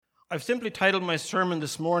I've simply titled my sermon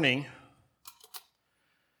this morning,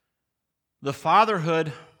 The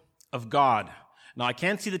Fatherhood of God. Now, I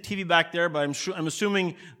can't see the TV back there, but I'm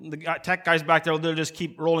assuming the tech guys back there, they'll just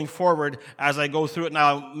keep rolling forward as I go through it.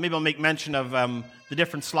 Now, maybe I'll make mention of the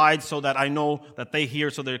different slides so that I know that they hear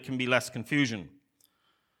so there can be less confusion.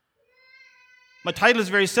 My title is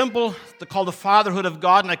very simple. It's called The Fatherhood of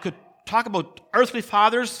God, and I could talk about earthly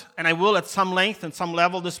fathers, and I will at some length and some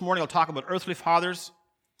level this morning. I'll talk about earthly fathers.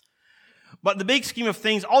 But the big scheme of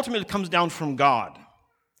things ultimately comes down from God.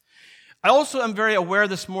 I also am very aware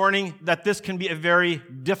this morning that this can be a very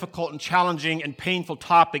difficult and challenging and painful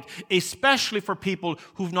topic, especially for people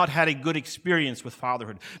who've not had a good experience with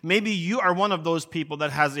fatherhood. Maybe you are one of those people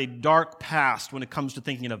that has a dark past when it comes to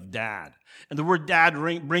thinking of dad. And the word dad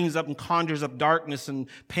brings up and conjures up darkness and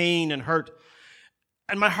pain and hurt.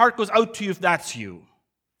 And my heart goes out to you if that's you.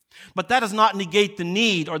 But that does not negate the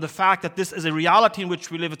need or the fact that this is a reality in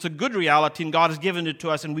which we live. It's a good reality, and God has given it to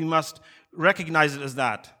us, and we must recognize it as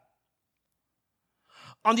that.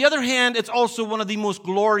 On the other hand, it's also one of the most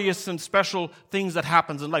glorious and special things that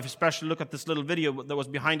happens in life. Especially look at this little video that was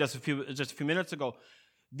behind us just a few minutes ago.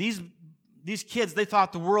 These kids, they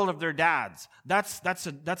thought the world of their dads. That's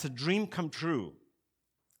a dream come true.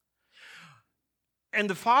 And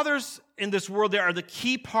the fathers in this world, they are the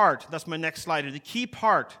key part. That's my next slide. The key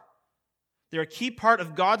part. They're a key part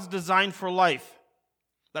of God's design for life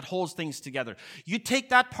that holds things together. You take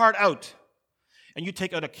that part out, and you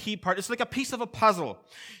take out a key part. It's like a piece of a puzzle.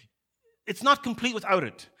 It's not complete without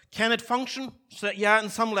it. Can it function? So, yeah, on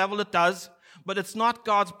some level it does. But it's not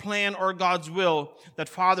God's plan or God's will that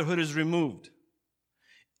fatherhood is removed.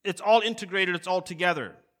 It's all integrated. It's all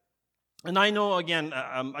together. And I know, again,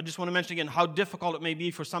 I just want to mention again how difficult it may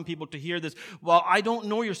be for some people to hear this. Well, I don't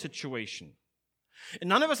know your situation. And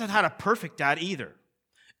none of us have had a perfect dad either.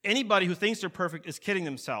 Anybody who thinks they're perfect is kidding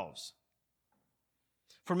themselves.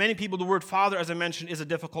 For many people, the word father, as I mentioned, is a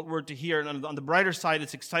difficult word to hear. And on the brighter side,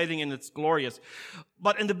 it's exciting and it's glorious.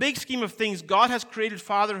 But in the big scheme of things, God has created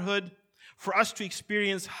fatherhood for us to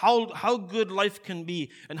experience how good life can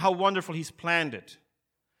be and how wonderful He's planned it.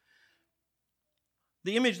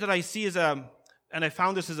 The image that I see is and I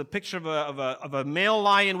found this as a picture of a male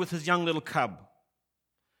lion with his young little cub.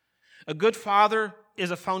 A good father is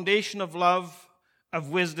a foundation of love, of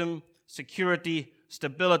wisdom, security,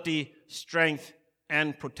 stability, strength,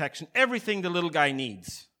 and protection. Everything the little guy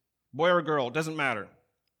needs. Boy or girl, doesn't matter.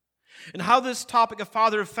 And how this topic of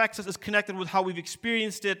father affects us is connected with how we've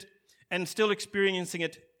experienced it and still experiencing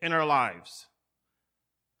it in our lives.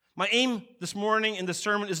 My aim this morning in the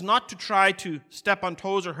sermon is not to try to step on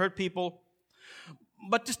toes or hurt people,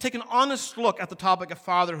 but just take an honest look at the topic of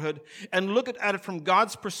fatherhood and look at it from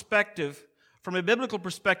God's perspective, from a biblical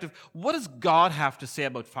perspective. What does God have to say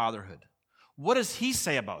about fatherhood? What does He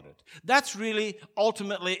say about it? That's really,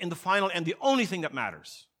 ultimately, in the final end, the only thing that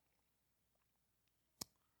matters.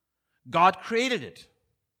 God created it.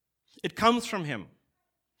 It comes from Him.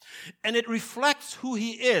 And it reflects who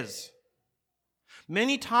He is.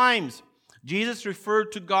 Many times, Jesus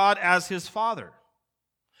referred to God as His Father.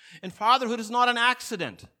 And fatherhood is not an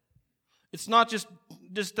accident. It's not just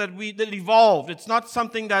that it evolved. It's not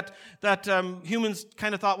something that humans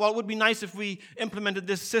kind of thought, well, it would be nice if we implemented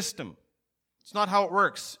this system. It's not how it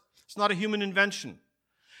works. It's not a human invention.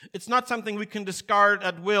 It's not something we can discard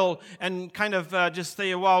at will and kind of just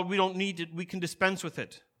say, well, we don't need it. We can dispense with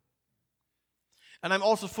it. And I'm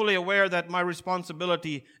also fully aware that my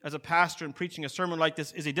responsibility as a pastor in preaching a sermon like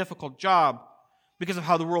this is a difficult job because of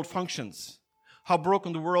how the world functions, how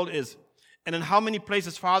broken the world is, and in how many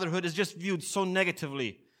places fatherhood is just viewed so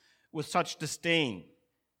negatively with such disdain.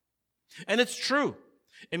 And it's true.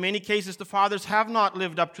 In many cases, the fathers have not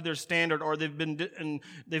lived up to their standard, or they've been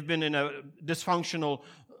in a dysfunctional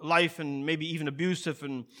life and maybe even abusive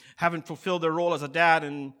and haven't fulfilled their role as a dad.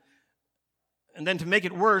 And then to make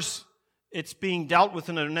it worse, it's being dealt with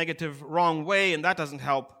in a negative, wrong way, and that doesn't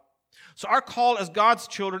help. So our call as God's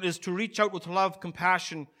children is to reach out with love,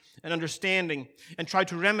 compassion, and understanding, and try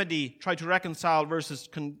to remedy, try to reconcile versus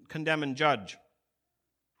condemn and judge.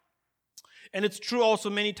 And it's true also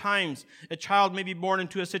many times a child may be born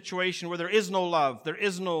into a situation where there is no love, there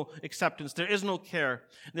is no acceptance, there is no care,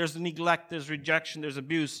 there's neglect, there's rejection, there's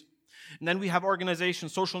abuse. And then we have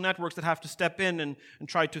organizations, social networks that have to step in and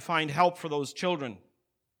try to find help for those children.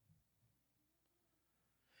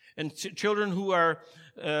 And children who are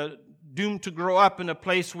doomed to grow up in a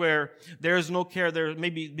place where there is no care, there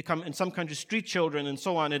maybe become, in some countries, street children and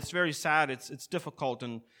so on. It's very sad, it's difficult,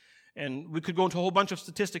 and we could go into a whole bunch of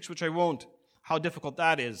statistics, which I won't, how difficult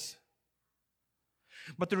that is.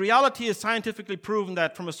 But the reality is scientifically proven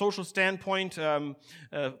that from a social standpoint,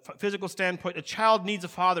 physical standpoint, a child needs a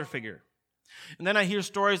father figure. And then I hear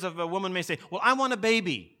stories of a woman may say, well, I want a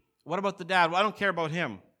baby. What about the dad? Well, I don't care about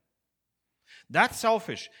him. That's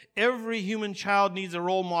selfish. Every human child needs a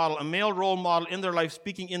role model, a male role model in their life,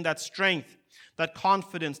 speaking in that strength, that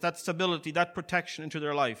confidence, that stability, that protection into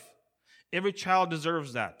their life. Every child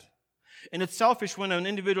deserves that. And it's selfish when an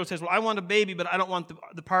individual says, well, I want a baby, but I don't want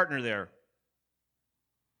the partner there.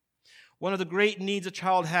 One of the great needs a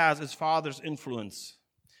child has is father's influence.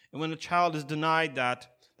 And when a child is denied that,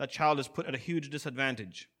 that child is put at a huge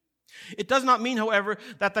disadvantage. It does not mean, however,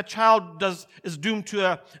 that the child is doomed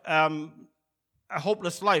to a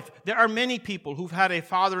hopeless life. There are many people who've had a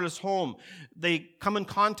fatherless home. They come in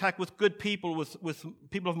contact with good people, with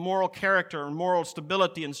people of moral character and moral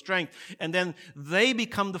stability and strength, and then they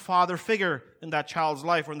become the father figure in that child's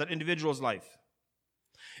life or in that individual's life.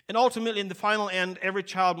 And ultimately, in the final end, every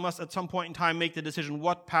child must at some point in time make the decision,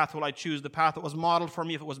 what path will I choose? The path that was modeled for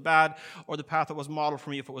me if it was bad, or the path that was modeled for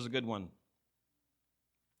me if it was a good one.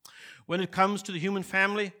 When it comes to the human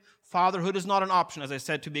family, fatherhood is not an option, as I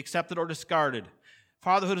said, to be accepted or discarded.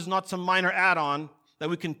 Fatherhood is not some minor add-on that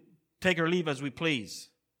we can take or leave as we please.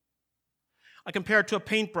 I compare it to a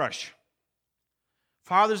paintbrush.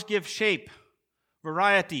 Fathers give shape,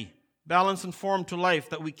 variety, balance, and form to life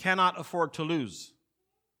that we cannot afford to lose.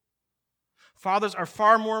 Fathers are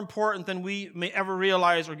far more important than we may ever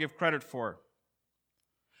realize or give credit for.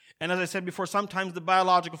 And as I said before, sometimes the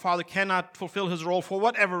biological father cannot fulfill his role for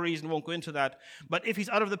whatever reason, won't go into that. But if he's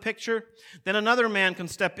out of the picture, then another man can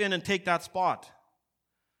step in and take that spot.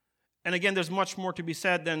 And again, there's much more to be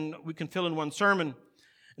said than we can fill in one sermon.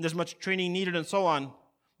 And there's much training needed and so on.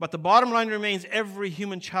 But the bottom line remains, every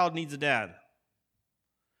human child needs a dad.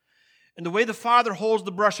 And the way the father holds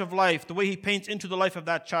the brush of life, the way he paints into the life of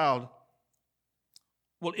that child,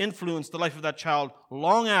 will influence the life of that child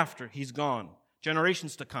long after he's gone,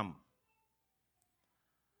 generations to come.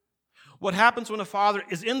 What happens when a father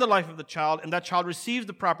is in the life of the child and that child receives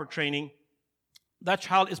the proper training, that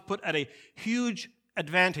child is put at a huge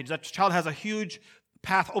advantage. That child has a huge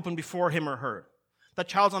path open before him or her. That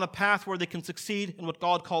child's on a path where they can succeed in what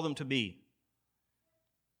God called them to be.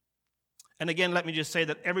 And again, let me just say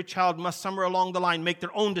that every child must somewhere along the line make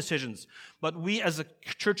their own decisions. But we as a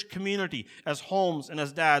church community, as homes and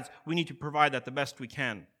as dads, we need to provide that the best we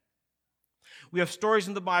can. We have stories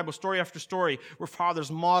in the Bible, story after story, where fathers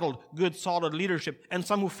modeled good, solid leadership, and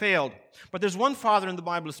some who failed. But there's one father in the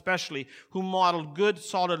Bible especially who modeled good,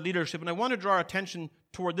 solid leadership. And I want to draw our attention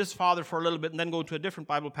toward this father for a little bit and then go to a different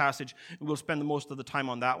Bible passage, and we'll spend the most of the time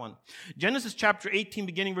on that one. Genesis chapter 18,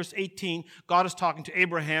 beginning verse 18, God is talking to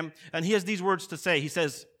Abraham, and he has these words to say. He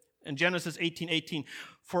says in Genesis 18:18,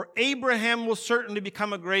 "For Abraham will certainly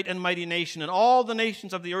become a great and mighty nation, and all the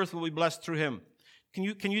nations of the earth will be blessed through him." Can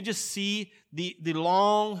you just see the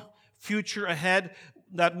long future ahead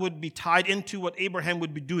that would be tied into what Abraham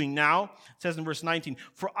would be doing now? It says in verse 19,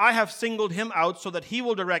 "For I have singled him out so that he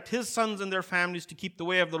will direct his sons and their families to keep the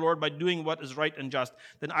way of the Lord by doing what is right and just.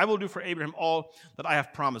 Then I will do for Abraham all that I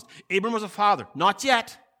have promised." Abraham was a father. Not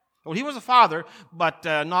yet. Well, he was a father, but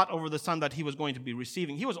not over the son that he was going to be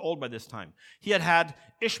receiving. He was old by this time. He had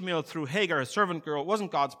Ishmael through Hagar, a servant girl. It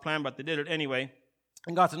wasn't God's plan, but they did it anyway.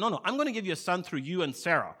 And God said, no, I'm going to give you a son through you and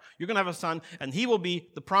Sarah. You're going to have a son, and he will be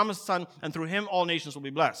the promised son, and through him all nations will be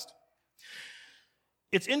blessed.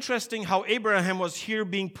 It's interesting how Abraham was here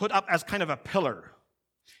being put up as kind of a pillar.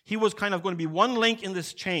 He was kind of going to be one link in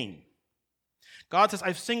this chain. God says,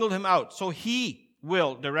 I've singled him out, so he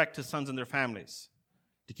will direct his sons and their families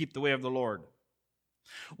to keep the way of the Lord.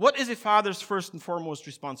 What is a father's first and foremost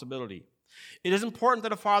responsibility? It is important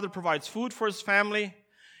that a father provides food for his family.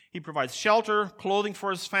 He provides shelter, clothing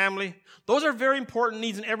for his family. Those are very important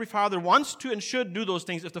needs, and every father wants to and should do those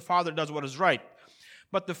things if the father does what is right.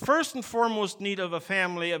 But the first and foremost need of a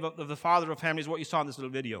family, of the father of a family, is what you saw in this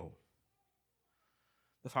little video.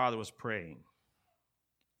 The father was praying.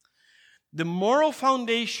 The moral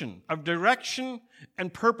foundation of direction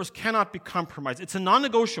and purpose cannot be compromised. It's a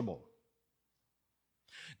non-negotiable.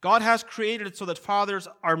 God has created it so that fathers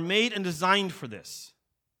are made and designed for this.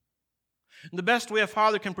 And the best way a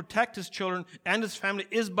father can protect his children and his family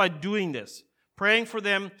is by doing this. Praying for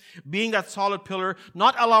them, being that solid pillar,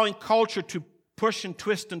 not allowing culture to push and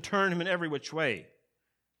twist and turn him in every which way.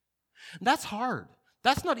 And that's hard.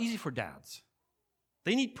 That's not easy for dads.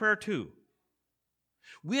 They need prayer too.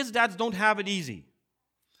 We as dads don't have it easy.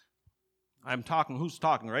 I'm talking, who's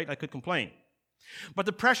talking, right? I could complain. But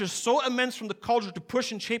the pressure is so immense from the culture to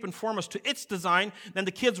push and shape and form us to its design, then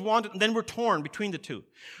the kids want it, and then we're torn between the two.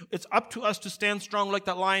 It's up to us to stand strong like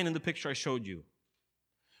that lion in the picture I showed you.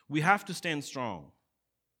 We have to stand strong.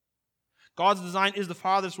 God's design is the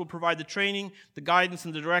fathers will provide the training, the guidance,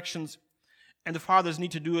 and the directions, and the fathers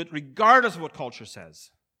need to do it regardless of what culture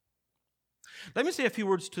says. Let me say a few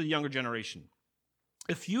words to the younger generation.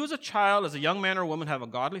 If you as a child, as a young man or woman, have a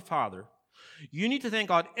godly father, you need to thank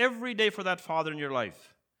God every day for that father in your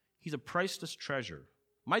life. He's a priceless treasure.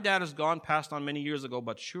 My dad is gone, passed on many years ago,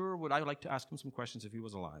 but sure would I like to ask him some questions if he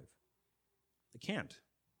was alive. I can't.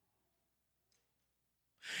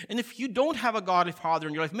 And if you don't have a godly father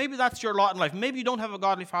in your life, maybe that's your lot in life. Maybe you don't have a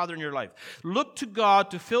godly father in your life. Look to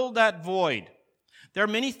God to fill that void. There are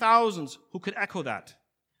many thousands who could echo that.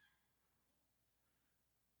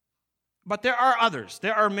 But there are others.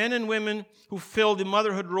 There are men and women who fill the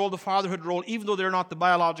motherhood role, the fatherhood role, even though they're not the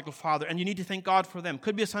biological father. And you need to thank God for them.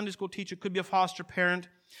 Could be a Sunday school teacher, could be a foster parent.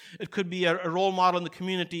 It could be a role model in the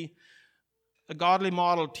community. A godly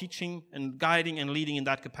model teaching and guiding and leading in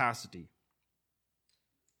that capacity.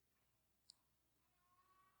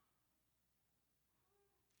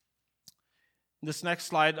 This next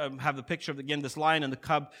slide, I have the picture of, again, this lion and the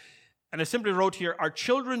cub. And I simply wrote here, our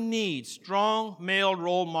children need strong male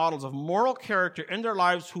role models of moral character in their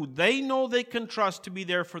lives who they know they can trust to be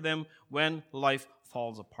there for them when life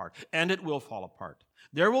falls apart. And it will fall apart.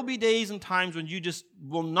 There will be days and times when you just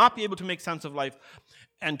will not be able to make sense of life.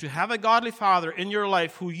 And to have a godly father in your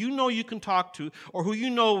life who you know you can talk to or who you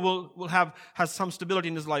know has some stability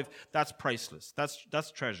in his life, that's priceless.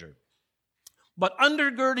 That's treasure. But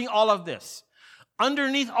undergirding all of this,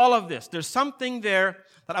 underneath all of this, there's something there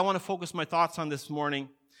that I want to focus my thoughts on this morning,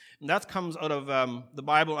 and that comes out of the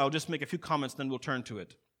Bible. I'll just make a few comments, then we'll turn to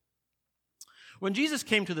it. When Jesus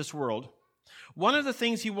came to this world, one of the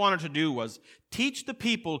things he wanted to do was teach the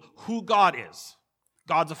people who God is.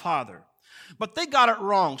 God's a father. But they got it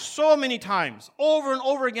wrong so many times. Over and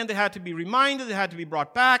over again, they had to be reminded, they had to be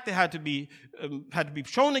brought back, they had to be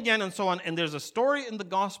shown again, and so on. And there's a story in the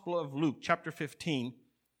Gospel of Luke, chapter 15.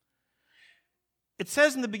 It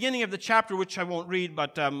says in the beginning of the chapter, which I won't read,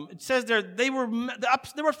 but it says there they were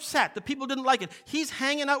upset. The people didn't like it. He's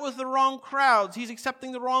hanging out with the wrong crowds. He's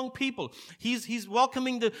accepting the wrong people. He's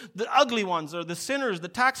welcoming the ugly ones, or the sinners, the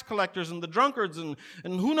tax collectors, and the drunkards, and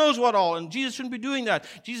who knows what all. And Jesus shouldn't be doing that.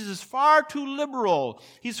 Jesus is far too liberal.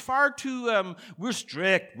 He's far too we're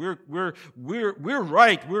strict. We're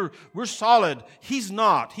right. We're solid. He's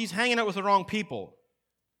not. He's hanging out with the wrong people.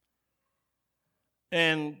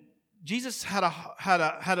 And Jesus had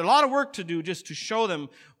a lot of work to do just to show them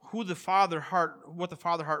what the father heart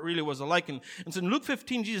really was like. And so in Luke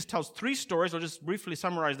 15, Jesus tells three stories. I'll just briefly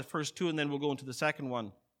summarize the first two, and then we'll go into the second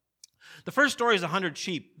one. The first story is 100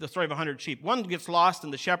 sheep, the story of 100 sheep. One gets lost,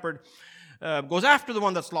 and the shepherd goes after the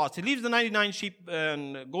one that's lost. He leaves the 99 sheep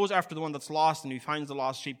and goes after the one that's lost, and he finds the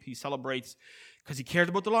lost sheep. He celebrates because he cared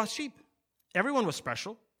about the lost sheep. Everyone was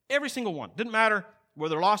special. Every single one. Didn't matter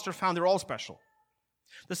whether lost or found, they were all special.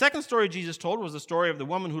 The second story Jesus told was the story of the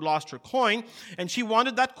woman who lost her coin, and she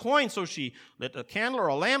wanted that coin, so she lit a candle or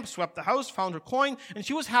a lamp, swept the house, found her coin, and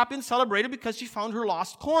she was happy and celebrated because she found her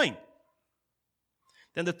lost coin.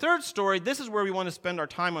 Then the third story, this is where we want to spend our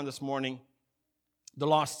time on this morning, the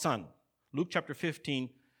lost son. Luke chapter 15,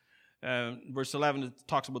 verse 11, it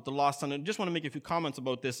talks about the lost son. And I just want to make a few comments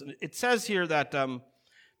about this. It says here that, to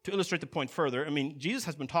illustrate the point further, Jesus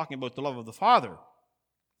has been talking about the love of the Father.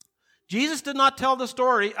 Jesus did not tell the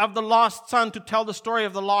story of the lost son to tell the story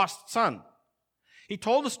of the lost son. He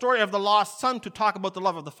told the story of the lost son to talk about the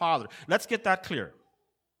love of the Father. Let's get that clear.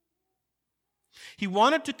 He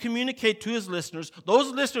wanted to communicate to his listeners,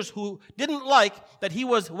 those listeners who didn't like that he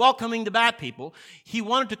was welcoming the bad people, he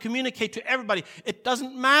wanted to communicate to everybody. It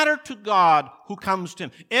doesn't matter to God who comes to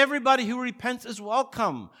him. Everybody who repents is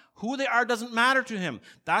welcome. Who they are doesn't matter to him.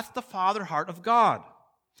 That's the Father heart of God.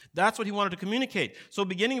 That's what he wanted to communicate. So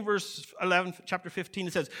beginning in verse 11, chapter 15,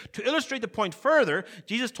 it says, to illustrate the point further,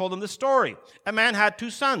 Jesus told them this story. A man had two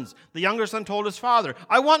sons. The younger son told his father,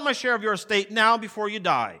 I want my share of your estate now before you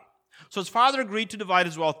die. So his father agreed to divide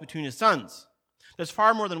his wealth between his sons. There's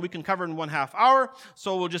far more than we can cover in 1/2 hour,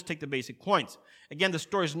 so we'll just take the basic points. Again, the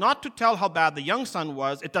story is not to tell how bad the young son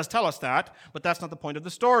was. It does tell us that, but that's not the point of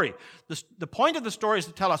the story. The point of the story is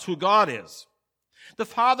to tell us who God is. The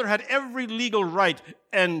father had every legal right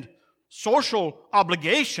and social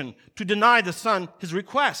obligation to deny the son his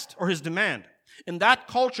request or his demand. In that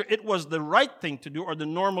culture, it was the right thing to do, or the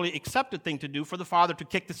normally accepted thing to do, for the father to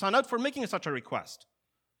kick the son out for making such a request.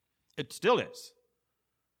 It still is.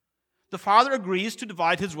 The father agrees to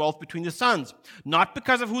divide his wealth between the sons, not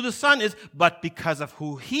because of who the son is, but because of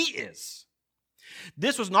who he is.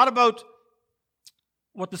 This was not about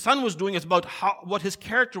what the son was doing, is about what his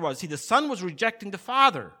character was. See, the son was rejecting the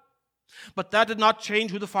father. But that did not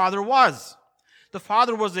change who the Father was. The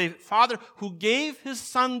Father was a Father who gave His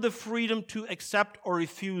Son the freedom to accept or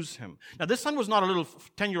refuse Him. Now, this Son was not a little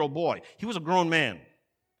 10-year-old boy. He was a grown man.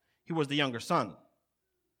 He was the younger son.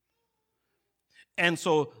 And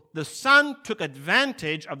so the Son took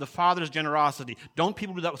advantage of the Father's generosity. Don't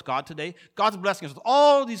people do that with God today? God's blessing us with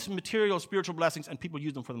all these material, spiritual blessings, and people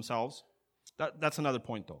use them for themselves. That's another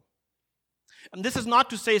point, though. And this is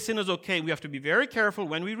not to say sin is okay. We have to be very careful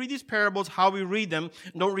when we read these parables, how we read them,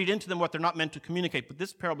 and don't read into them what they're not meant to communicate. But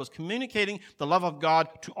this parable is communicating the love of God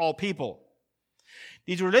to all people.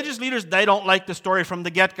 These religious leaders, they don't like the story from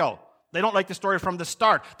the get-go. They don't like the story from the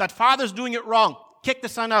start. That Father's doing it wrong. Kick the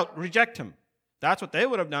Son out. Reject Him. That's what they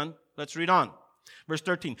would have done. Let's read on. Verse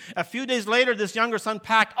 13. A few days later, this younger son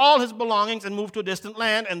packed all his belongings and moved to a distant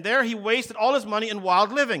land, and there he wasted all his money in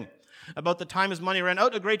wild living. About the time his money ran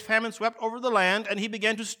out, a great famine swept over the land, and he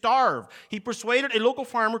began to starve. He persuaded a local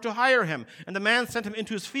farmer to hire him, and the man sent him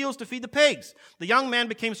into his fields to feed the pigs. The young man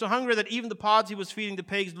became so hungry that even the pods he was feeding the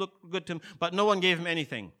pigs looked good to him, but no one gave him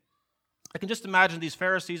anything. I can just imagine these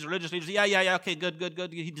Pharisees, religious leaders, yeah, okay,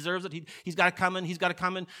 good. He deserves it. He's got it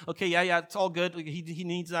coming. Okay, yeah, it's all good. He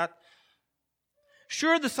needs that.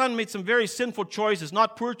 Sure, the son made some very sinful choices,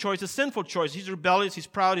 not poor choices, sinful choices. He's rebellious, he's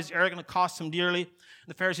proud, he's arrogant, it costs him dearly.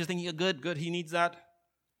 The Pharisees think, yeah, good, he needs that.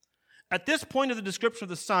 At this point of the description of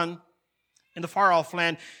the son in the far-off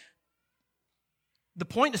land, the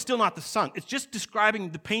point is still not the son. It's just describing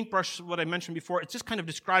the paintbrush, what I mentioned before. It's just kind of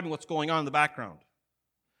describing what's going on in the background.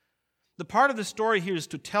 The part of the story here is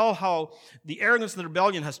to tell how the arrogance and the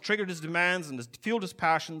rebellion has triggered his demands and has fueled his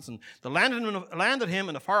passions, and landed him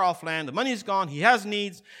in a far-off land. The money's gone, he has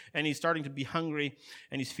needs, and he's starting to be hungry,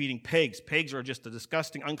 and he's feeding pigs. Pigs are just a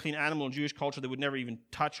disgusting, unclean animal in Jewish culture. They would never even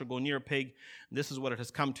touch or go near a pig. And this is what it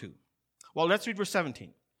has come to. Well, let's read verse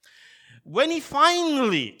 17. When he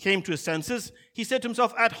finally came to his senses, he said to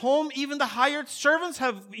himself, at home even the hired servants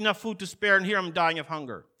have enough food to spare, and here I'm dying of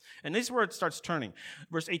hunger. And this is where it starts turning.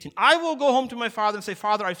 Verse 18, I will go home to my father and say,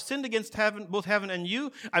 Father, I've sinned against heaven, both heaven and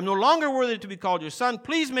you. I'm no longer worthy to be called your son.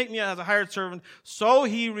 Please make me as a hired servant. So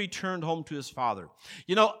he returned home to his father.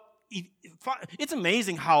 You know, it's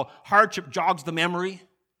amazing how hardship jogs the memory.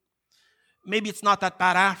 Maybe it's not that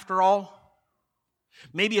bad after all.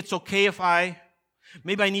 Maybe it's okay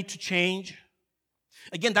maybe I need to change.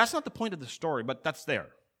 Again, that's not the point of the story, but that's there.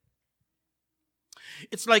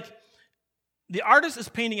 It's like, the artist is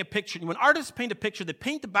painting a picture. When artists paint a picture, they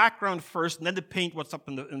paint the background first, and then they paint what's up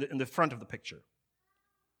in the front of the picture.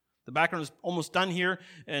 The background is almost done here,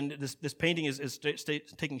 and this painting is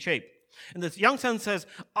taking shape. And this young son says,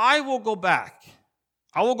 I will go back.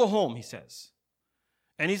 I will go home, he says.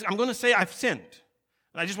 And I'm going to say I've sinned,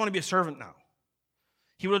 and I just want to be a servant now.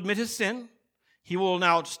 He will admit his sin. He will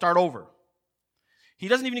now start over. He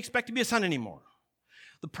doesn't even expect to be a son anymore.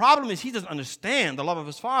 The problem is he doesn't understand the love of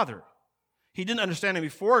his father. He didn't understand him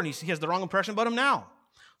before, and he has the wrong impression about him now.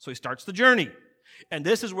 So he starts the journey. And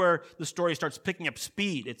this is where the story starts picking up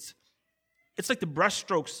speed. It's like the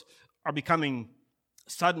brushstrokes are becoming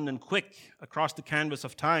sudden and quick across the canvas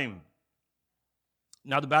of time.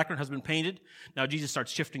 Now the background has been painted. Now Jesus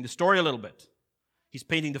starts shifting the story a little bit. He's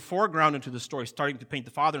painting the foreground into the story, starting to paint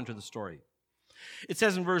the Father into the story. It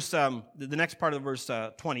says in verse, the next part of verse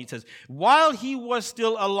 20, it says, while he was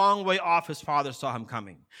still a long way off, his father saw him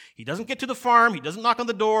coming. He doesn't get to the farm. He doesn't knock on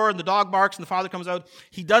the door, and the dog barks, and the father comes out.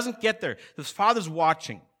 He doesn't get there. His father's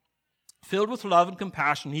watching. Filled with love and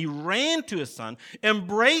compassion, he ran to his son,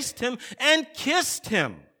 embraced him, and kissed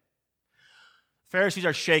him. Pharisees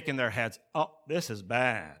are shaking their heads. Oh, this is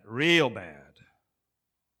bad, real bad.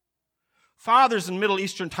 Fathers in Middle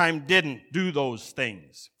Eastern time didn't do those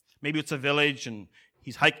things. Maybe it's a village and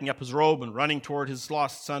he's hiking up his robe and running toward his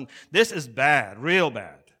lost son. This is bad, real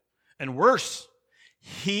bad. And worse,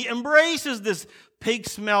 he embraces this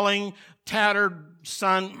pig-smelling, tattered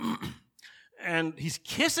son, and he's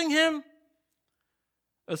kissing him.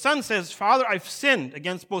 The son says, Father, I've sinned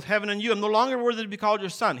against both heaven and you. I'm no longer worthy to be called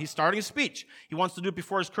your son. He's starting a speech. He wants to do it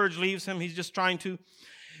before his courage leaves him. He's just trying to.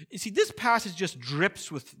 You see, this passage just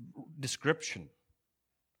drips with description.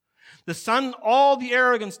 The son, all the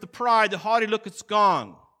arrogance, the pride, the haughty look, it's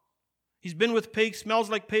gone. He's been with pigs, smells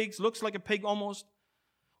like pigs, looks like a pig almost.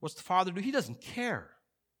 What's the father do? He doesn't care.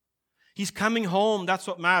 He's coming home. That's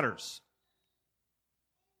what matters.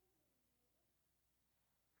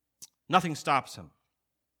 Nothing stops him.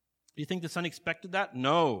 Do you think the son expected that?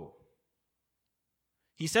 No.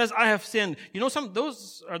 He says, I have sinned. You know,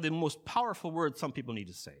 those are the most powerful words some people need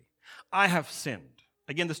to say. I have sinned.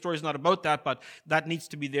 Again, the story is not about that, but that needs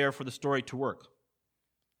to be there for the story to work.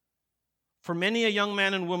 For many a young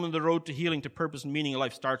man and woman, the road to healing, to purpose, and meaning in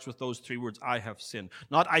life starts with those three words, I have sinned.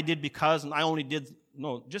 Not I did because, and I only did.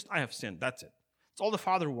 No, just I have sinned. That's it. It's all the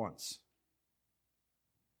Father wants.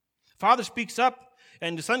 Father speaks up,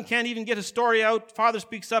 and the Son can't even get his story out. Father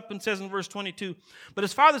speaks up and says in verse 22, but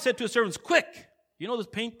his father said to his servants, quick, you know this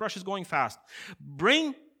paintbrush is going fast.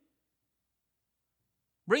 Bring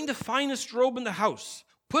the finest robe in the house.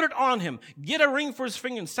 Put it on him. Get a ring for his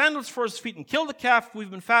finger and sandals for his feet, and kill the calf we've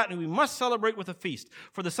been fattening. We must celebrate with a feast.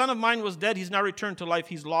 For the son of mine was dead. He's now returned to life.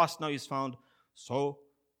 He's lost. Now he's found. So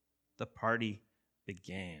the party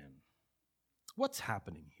began. What's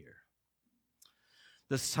happening here?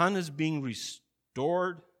 The son is being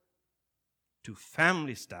restored to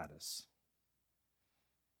family status.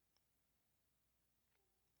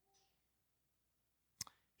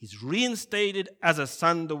 He's reinstated as a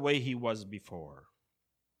son the way he was before.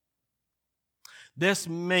 This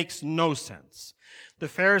makes no sense. The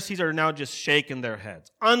Pharisees are now just shaking their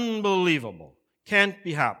heads. Unbelievable. Can't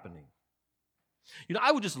be happening. You know,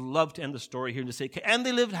 I would just love to end the story here and just say, okay, and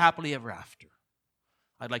they lived happily ever after.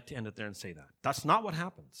 I'd like to end it there and say that. That's not what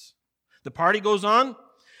happens. The party goes on.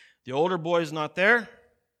 The older boy is not there.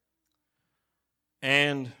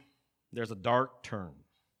 And there's a dark turn.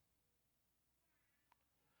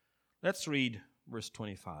 Let's read verse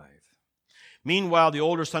 25. Meanwhile, the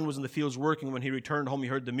older son was in the fields working. When he returned home, he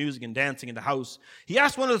heard the music and dancing in the house. He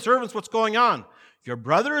asked one of the servants, what's going on? Your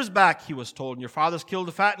brother is back, he was told, and your father's killed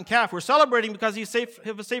the fattened calf. We're celebrating because he's safe,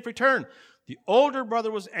 have a safe return. The older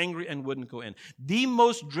brother was angry and wouldn't go in. The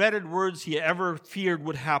most dreaded words he ever feared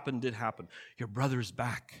would happen did happen. Your brother is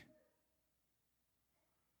back.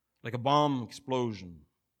 Like a bomb explosion.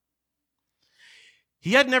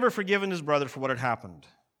 He had never forgiven his brother for what had happened.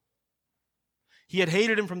 He had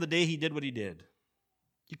hated him from the day he did what he did.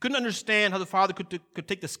 He couldn't understand how the father could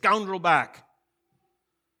take the scoundrel back.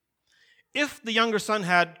 If the younger son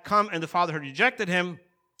had come and the father had rejected him,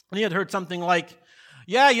 and he had heard something like,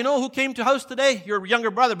 yeah, you know who came to house today? Your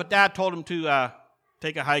younger brother, but dad told him to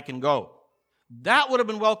take a hike and go. That would have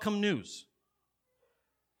been welcome news.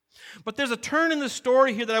 But there's a turn in the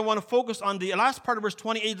story here that I want to focus on. The last part of verse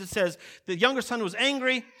 28, it says, the younger son was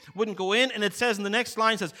angry, wouldn't go in, and it says in the next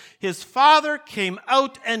line, it says, his father came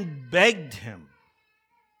out and begged him.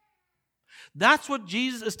 That's what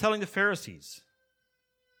Jesus is telling the Pharisees.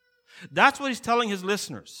 That's what he's telling his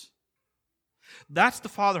listeners. That's the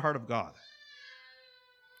father heart of God.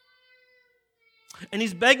 And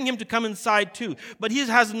he's begging him to come inside too. But he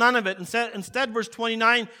has none of it. Instead, verse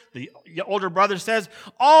 29, the older brother says,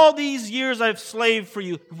 all these years I've slaved for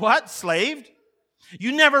you. What? Slaved?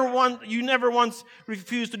 You never once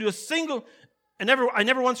refused to do a single, I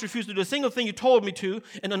never once refused to do a single thing you told me to.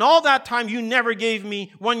 And in all that time, you never gave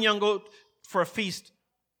me one young goat for a feast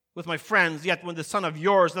with my friends. Yet when the son of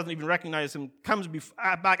yours doesn't even recognize him, comes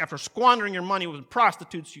back after squandering your money with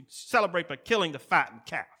prostitutes, you celebrate by killing the fattened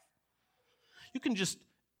calf. You can just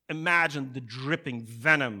imagine the dripping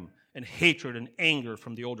venom and hatred and anger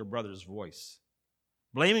from the older brother's voice,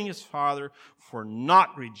 blaming his father for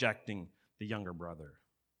not rejecting the younger brother.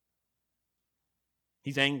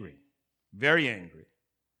 He's angry, very angry.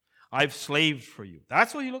 I've slaved for you.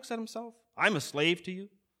 That's what he looks at himself. I'm a slave to you.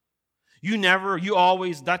 You never, you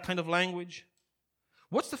always, that kind of language.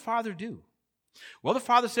 What's the father do? Well, the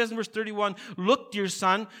father says in verse 31, look, dear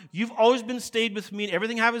son, you've always been stayed with me, and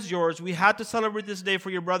everything I have is yours. We had to celebrate this day, for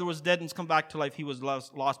your brother was dead and has come back to life. He was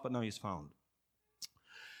lost, but now he's found.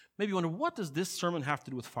 Maybe you wonder, what does this sermon have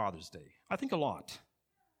to do with Father's Day? I think a lot.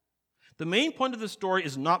 The main point of the story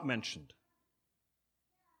is not mentioned.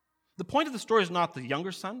 The point of the story is not the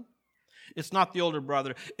younger son. It's not the older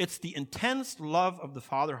brother. It's the intense love of the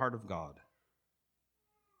father heart of God.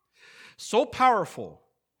 So powerful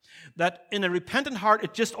that in a repentant heart,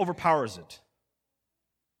 it just overpowers it.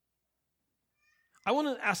 I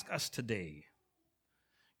want to ask us today,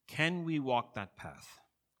 can we walk that path?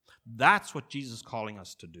 That's what Jesus is calling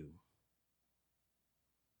us to do.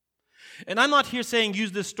 And I'm not here saying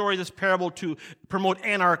use this story, this parable, to promote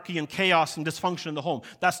anarchy and chaos and dysfunction in the home.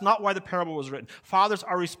 That's not why the parable was written. Fathers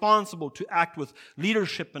are responsible to act with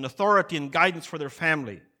leadership and authority and guidance for their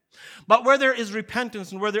family. But where there is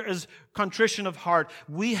repentance and where there is contrition of heart,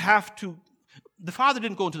 we have to. The father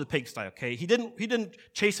didn't go into the pigsty, okay? He didn't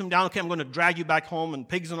chase him down, okay, I'm going to drag you back home and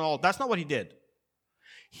pigs and all. That's not what he did.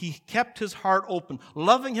 He kept his heart open,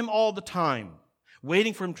 loving him all the time,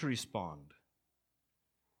 waiting for him to respond.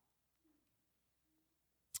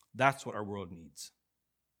 That's what our world needs.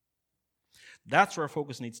 That's where our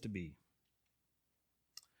focus needs to be.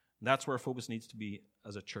 That's where our focus needs to be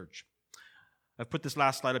as a church. I've put this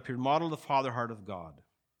last slide up here. Model the father heart of God.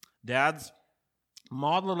 Dads,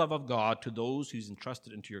 Model the love of God to those who's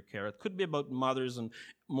entrusted into your care. It could be about mothers and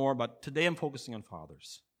more, but today I'm focusing on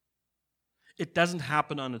fathers. It doesn't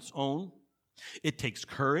happen on its own. It takes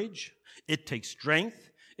courage. It takes strength.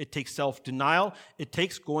 It takes self-denial. It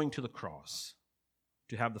takes going to the cross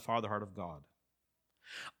to have the father heart of God.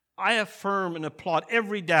 I affirm and applaud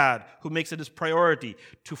every dad who makes it his priority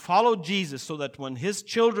to follow Jesus so that when his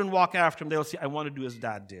children walk after him, they'll say, I want to do as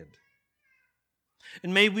dad did.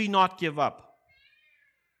 And may we not give up,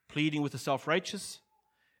 pleading with the self-righteous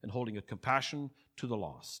and holding a compassion to the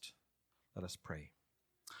lost. Let us pray.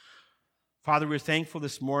 Father, we're thankful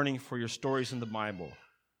this morning for your stories in the Bible.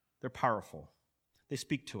 They're powerful. They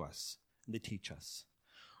speak to us and they teach us.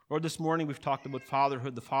 Lord, this morning we've talked about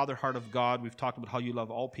fatherhood, the father heart of God. We've talked about how you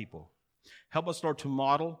love all people. Help us, Lord, to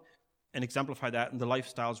model and exemplify that in the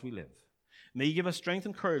lifestyles we live. May you give us strength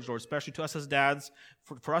and courage, Lord, especially to us as dads,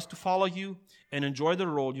 for us to follow you and enjoy the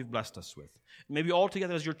role you've blessed us with. May we all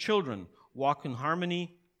together as your children walk in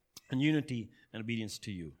harmony and unity and obedience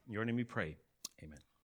to you. In your name we pray. Amen.